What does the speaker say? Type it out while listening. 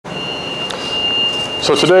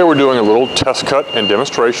So today we're doing a little test cut and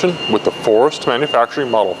demonstration with the Forest Manufacturing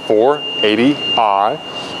Model 480i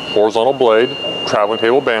horizontal blade traveling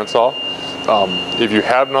table bandsaw. If you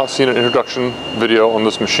have not seen an introduction video on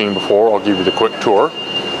this machine before, I'll give you the quick tour.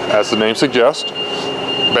 As the name suggests,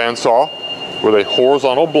 bandsaw with a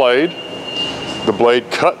horizontal blade. The blade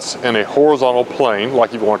cuts in a horizontal plane,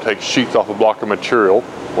 like if you want to take sheets off a block of material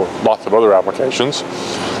or lots of other applications.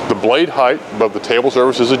 The blade height above the table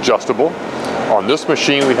surface is adjustable. On this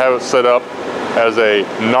machine, we have it set up as a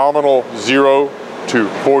nominal 0 to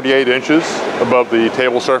 48 inches above the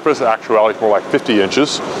table surface. Actually, it's more like 50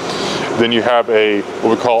 inches. Then you have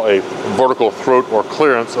what we call a vertical throat or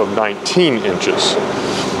clearance of 19 inches.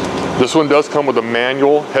 This one does come with a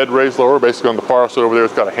manual head raise lower. Basically on the far side over there,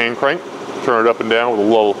 it's got a hand crank. Turn it up and down with a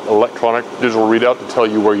little electronic digital readout to tell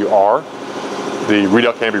you where you are. The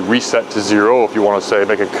readout can be reset to 0 if you want to say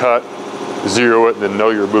make a cut, 0 it, and then know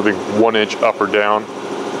you're moving 1 inch up or down.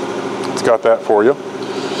 It's got that for you.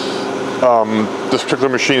 This particular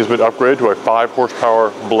machine has been upgraded to a 5 horsepower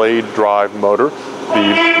blade drive motor.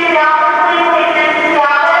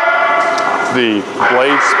 The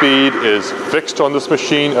blade speed is fixed on this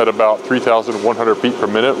machine at about 3,100 feet per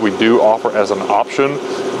minute. We do offer as an option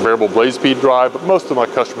variable blade speed drive, but most of my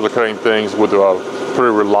customers are cutting things with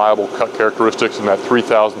pretty reliable cut characteristics, and that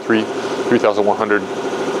 3,100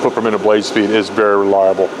 foot per minute blade speed is very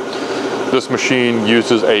reliable. This machine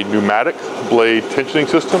uses a pneumatic blade tensioning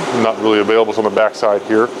system, not really available on the backside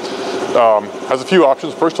here. Has a few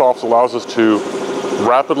options. First off, it allows us to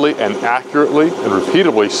rapidly and accurately and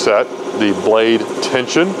repeatedly set the blade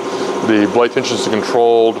tension. The blade tension is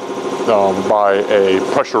controlled by a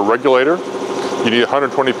pressure regulator. You need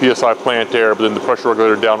 120 psi plant air, but then the pressure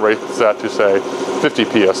regulator down rates that to say 50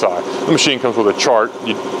 psi. The machine comes with a chart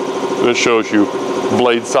that shows you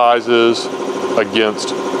blade sizes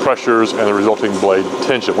against pressures and the resulting blade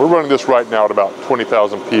tension. We're running this right now at about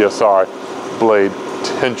 20,000 psi blade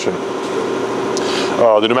tension.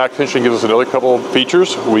 The pneumatic tension gives us another couple of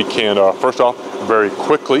features. We can, first off, very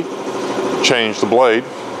quickly change the blade.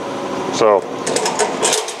 So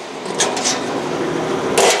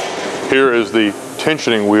here is the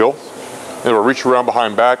tensioning wheel. And we'll reach around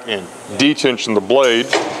behind back and detension the blade.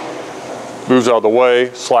 Moves out of the way,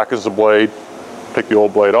 slackens the blade, take the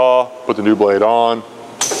old blade off, put the new blade on,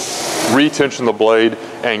 retension the blade,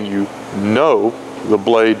 and you know the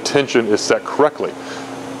blade tension is set correctly.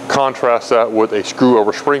 Contrast that with a screw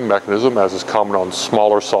over spring mechanism, as is common on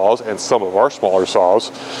smaller saws and some of our smaller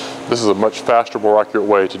saws. This is a much faster, more accurate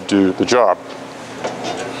way to do the job.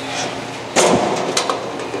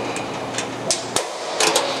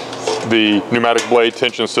 The pneumatic blade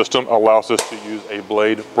tension system allows us to use a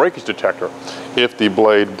blade breakage detector. If the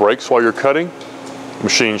blade breaks while you're cutting, the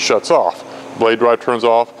machine shuts off. Blade drive turns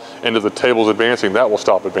off, and if the table's advancing, that will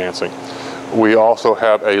stop advancing. We also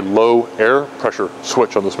have a low air pressure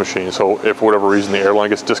switch on this machine, so if for whatever reason the airline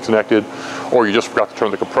gets disconnected or you just forgot to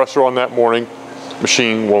turn the compressor on that morning,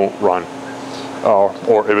 machine won't run.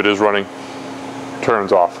 Or if it is running,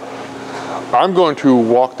 turns off. I'm going to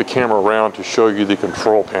walk the camera around to show you the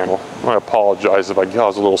control panel. I apologize if I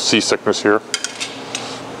cause a little seasickness here.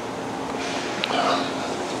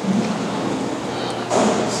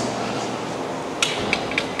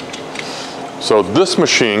 So this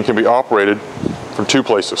machine can be operated from 2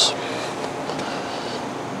 places.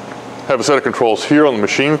 Have a set of controls here on the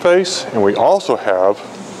machine face, and we also have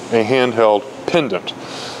a handheld pendant.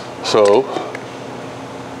 So,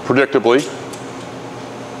 predictably,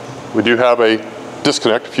 we do have a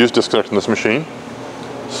disconnect, fuse disconnect in this machine.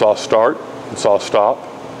 Saw start and saw stop.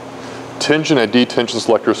 Tension and detension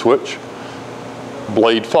selector switch.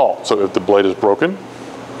 Blade fault, so if the blade is broken,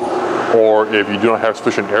 or if you do not have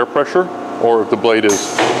sufficient air pressure, or if the blade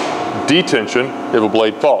is detention, you have a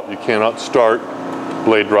blade fault. You cannot start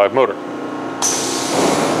blade drive motor.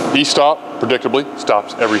 E-stop, predictably,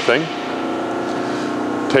 stops everything.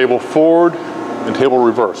 Table forward and table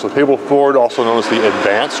reverse. So table forward, also known as the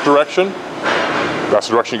advanced direction. That's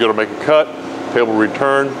the direction you go to make a cut. Table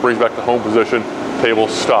return, brings back to home position. Table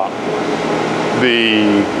stop.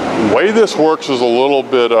 The way this works is a little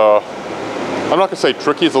bit, I'm not gonna say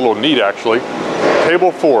tricky, it's a little neat actually.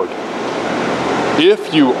 Table forward.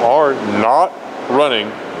 If you are not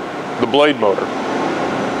running the blade motor,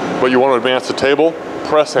 but you want to advance the table,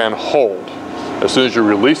 press and hold. As soon as you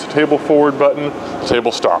release the table forward button, the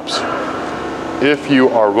table stops. If you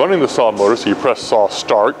are running the saw motor, so you press saw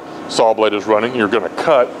start, saw blade is running, you're going to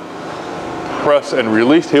cut, press and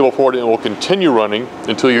release table forward, and it will continue running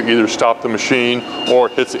until you either stop the machine or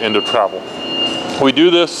it hits the end of travel. We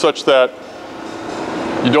do this such that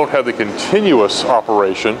you don't have the continuous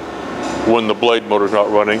operation when the blade motor is not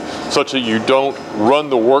running, such that you don't run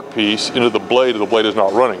the workpiece into the blade if the blade is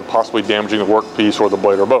not running, possibly damaging the workpiece or the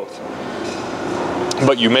blade or both.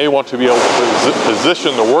 But you may want to be able to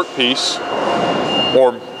position the workpiece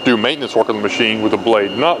or do maintenance work on the machine with the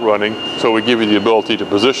blade not running, so we give you the ability to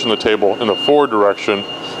position the table in the forward direction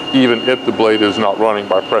even if the blade is not running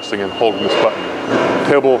by pressing and holding this button.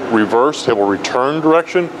 Table reverse, table return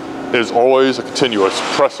direction is always a continuous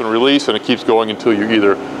press and release, and it keeps going until you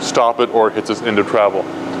either stop it or it hits its end of travel.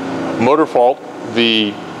 Motor fault,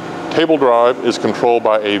 the table drive is controlled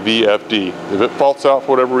by a VFD. If it faults out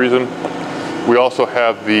for whatever reason, we also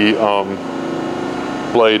have the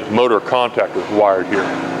blade motor contactor wired here.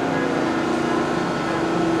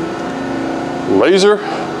 Laser,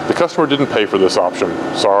 the customer didn't pay for this option,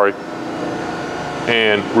 sorry.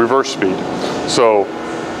 And reverse speed. So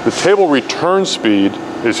the table return speed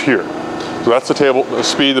is here. So that's the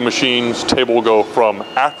speed the machine's table will go from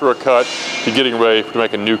after a cut to getting ready to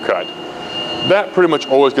make a new cut. That pretty much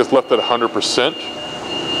always gets left at 100%.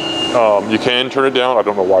 You can turn it down, I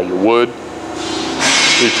don't know why you would.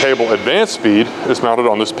 The table advance speed is mounted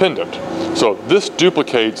on this pendant. So this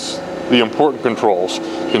duplicates the important controls.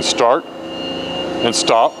 You can start and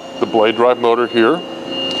stop the blade drive motor here,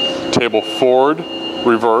 table forward,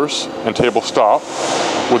 reverse, and table stop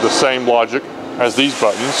with the same logic as these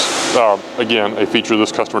buttons. Again, a feature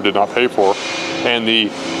this customer did not pay for. And the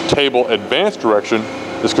table advance direction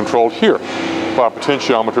is controlled here by a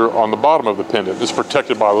potentiometer on the bottom of the pendant. It's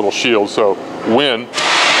protected by a little shield, so when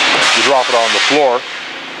you drop it on the floor,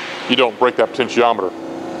 you don't break that potentiometer.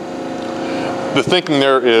 The thinking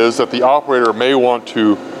there is that the operator may want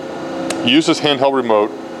to use this handheld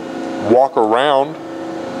remote, walk around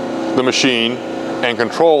the machine, and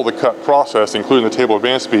control the cut process, including the table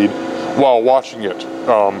advance speed, while watching it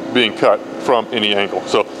being cut from any angle.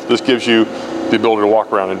 So this gives you the ability to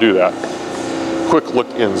walk around and do that. Quick look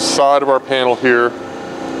inside of our panel here.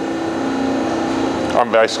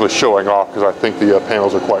 I'm basically showing off because I think the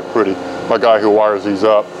panels are quite pretty. My guy who wires these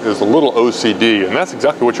up is a little OCD, and that's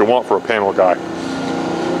exactly what you want for a panel guy.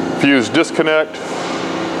 Fuse disconnect,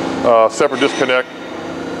 separate disconnect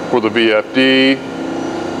for the VFD.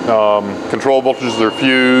 Control voltages are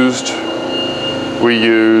fused. We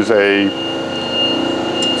use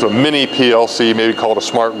it's a mini PLC, maybe called a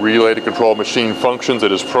smart relay, to control machine functions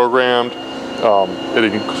that is programmed. It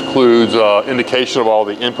includes indication of all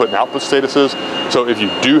the input and output statuses. So if you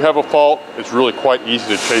do have a fault, it's really quite easy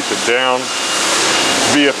to chase it down.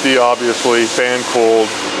 VFD obviously, fan cooled.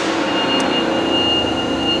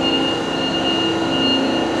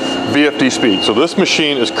 VFD speed. So this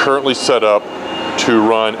machine is currently set up to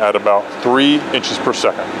run at about 3 inches per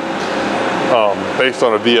second based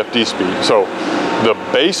on a VFD speed. So the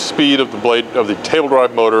base speed of the table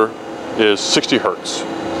drive motor is 60 hertz.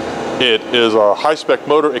 It is a high spec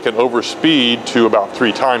motor. It can overspeed to about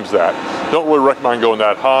 3 times that. Don't really recommend going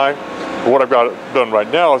that high. But what I've got done right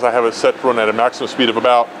now is I have it set to run at a maximum speed of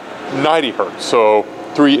about 90 hertz, so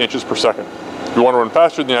 3 inches per second. If you want to run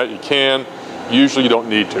faster than that, you can. Usually you don't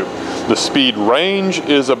need to. The speed range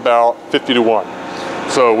is about 50 to 1.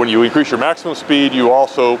 So when you increase your maximum speed, you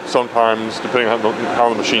also sometimes, depending on how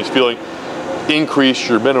the machine's feeling, increase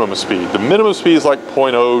your minimum speed. The minimum speed is like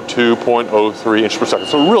 0.02, 0.03 inches per second,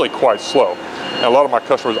 so really quite slow. And a lot of my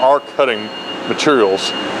customers are cutting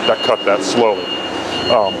materials that cut that slowly.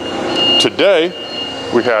 Today,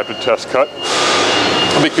 we had to test cut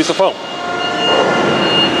a big piece of foam.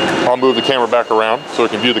 I'll move the camera back around so we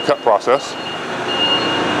can view the cut process.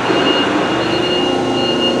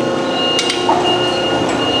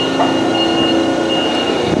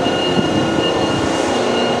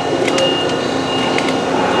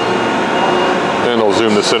 And I'll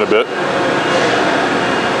zoom this in a bit.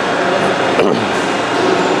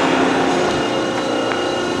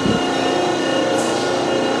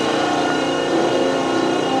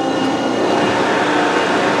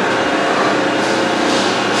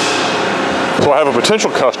 So I have a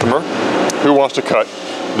potential customer who wants to cut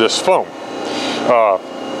this foam.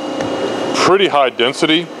 Pretty high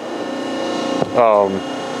density,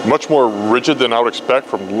 much more rigid than I would expect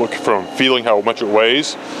from feeling how much it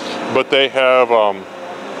weighs, but they have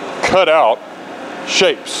cut out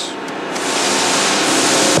shapes.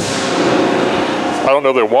 I don't know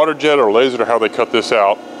if they're water jet or lasered or how they cut this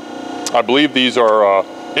out. I believe these are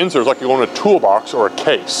inserts like you go in a toolbox or a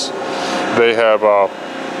case. They have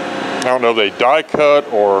I don't know if they die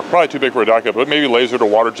cut or probably too big for a die cut, but maybe lasered or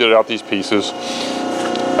water jetted out these pieces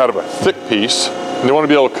out of a thick piece, and they want to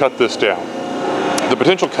be able to cut this down. The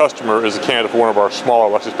potential customer is a candidate for one of our smaller,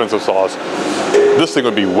 less expensive saws. This thing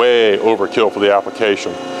would be way overkill for the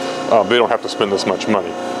application. they don't have to spend this much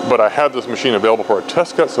money. But I have this machine available for a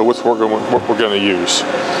test cut, so what's what we're going to use.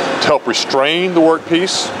 To help restrain the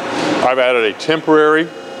workpiece, I've added a temporary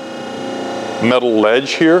metal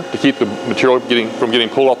ledge here to keep the material from getting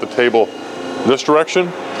pulled off the table this direction,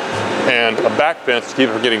 and a back fence to keep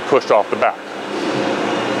it from getting pushed off the back.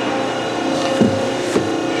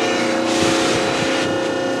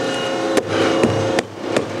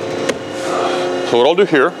 So what I'll do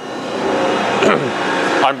here,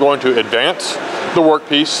 I'm going to advance the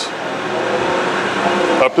workpiece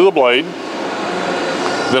up to the blade,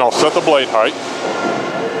 then I'll set the blade height.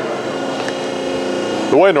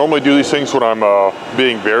 The way I normally do these things when I'm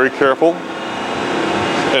being very careful,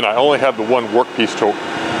 and I only have the one workpiece to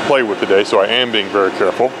play with today, so I am being very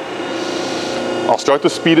careful. I'll start the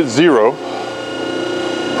speed at 0,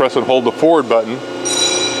 press and hold the forward button,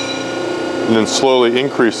 and then slowly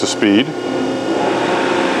increase the speed.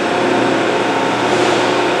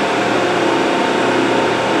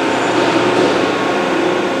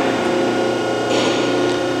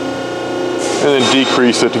 And then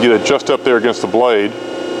decrease it to get it just up there against the blade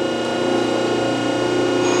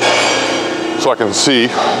so I can see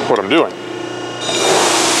what I'm doing.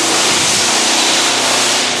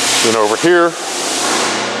 Then over here,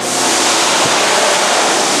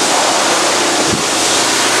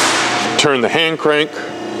 turn the hand crank,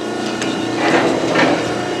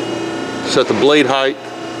 set the blade height,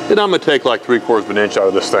 and I'm going to take like 3/4 of an inch out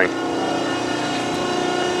of this thing.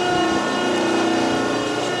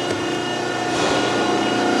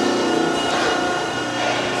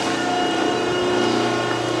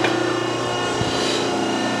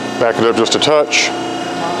 Back it up just a touch.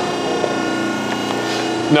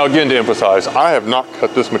 Now again, to emphasize, I have not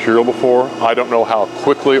cut this material before. I don't know how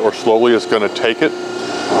quickly or slowly it's going to take it.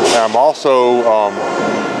 And I'm also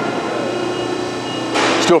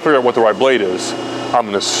still figuring out what the right blade is. I'm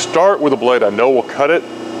going to start with a blade I know will cut it,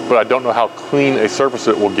 but I don't know how clean a surface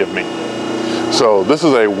it will give me. So this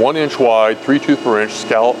is a 1 inch wide, 3 tooth per inch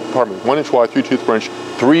scallop, 1 inch wide, 3 tooth per inch,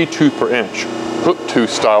 3 tooth per inch hook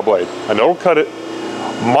tooth style blade. I know it'll cut it.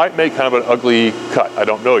 Might make kind of an ugly cut, I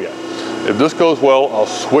don't know yet. If this goes well, I'll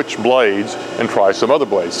switch blades and try some other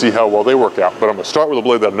blades, see how well they work out. But I'm going to start with a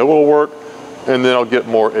blade that I know will work, and then I'll get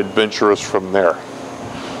more adventurous from there.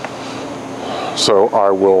 So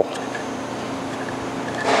I will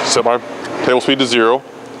set my table speed to 0,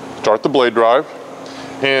 start the blade drive,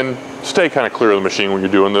 and stay kind of clear of the machine when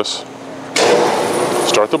you're doing this.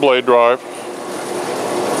 Start the blade drive,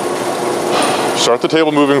 start the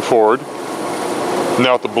table moving forward.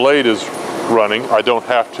 Now if the blade is running, I don't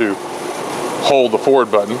have to hold the forward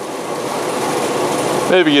button.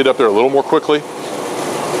 Maybe get up there a little more quickly.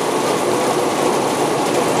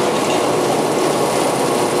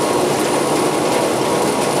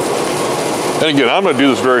 And again, I'm going to do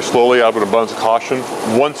this very slowly out of an abundance of caution.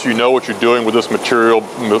 Once you know what you're doing with this material,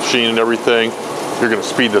 machine and everything, you're going to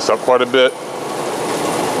speed this up quite a bit.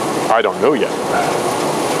 I don't know yet.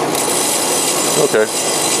 Okay,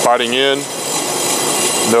 fighting in.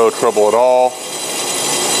 No trouble at all.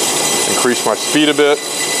 Increase my speed a bit.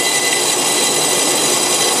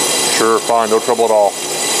 Sure, fine, no trouble at all.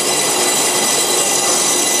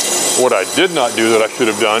 What I did not do that I should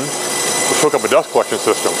have done was hook up a dust collection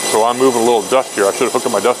system. So I'm moving a little dust here. I should have hooked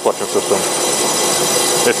up my dust collection system.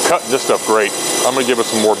 It's cutting this stuff great. I'm going to give it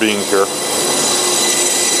some more beans here.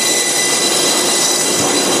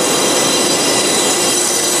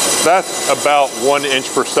 That's about 1 inch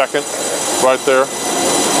per second right there.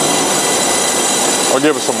 I'll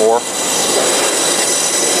give it some more.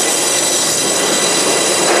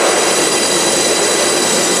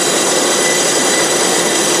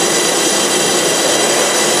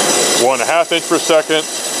 One and a half inch per second.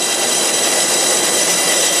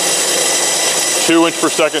 2 inch per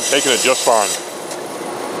second, taking it just fine.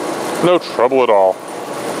 No trouble at all.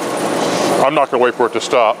 I'm not gonna wait for it to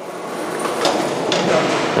stop.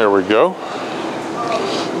 There we go.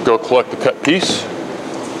 Go collect the cut piece.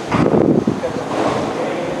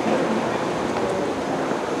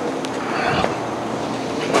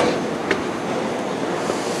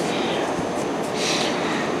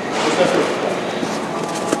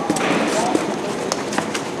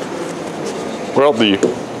 Well,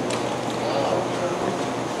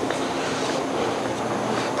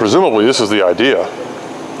 presumably this is the idea,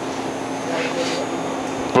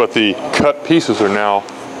 but the cut pieces are now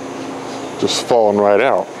just falling right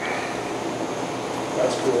out.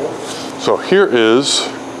 That's cool. So here is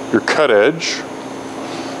your cut edge,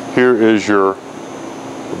 here is your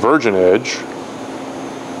virgin edge.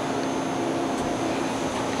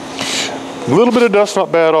 A little bit of dust,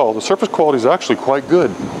 not bad at all. The surface quality is actually quite good.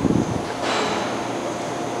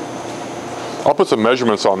 I'll put some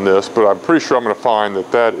measurements on this, but I'm pretty sure I'm going to find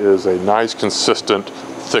that that is a nice consistent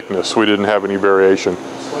thickness. We didn't have any variation.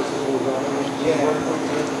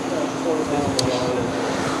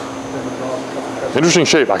 Interesting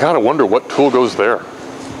shape. I gotta wonder what tool goes there.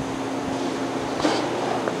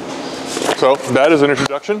 So that is an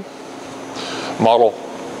introduction. Model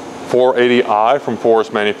 480i from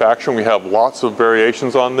Forest Manufacturing. We have lots of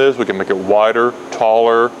variations on this. We can make it wider,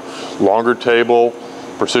 taller, longer table,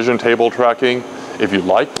 precision table tracking. If you'd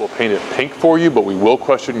like, we'll paint it pink for you, but we will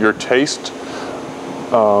question your taste.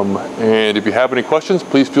 And if you have any questions,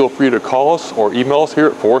 please feel free to call us or email us here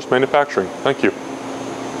at Forest Manufacturing. Thank you.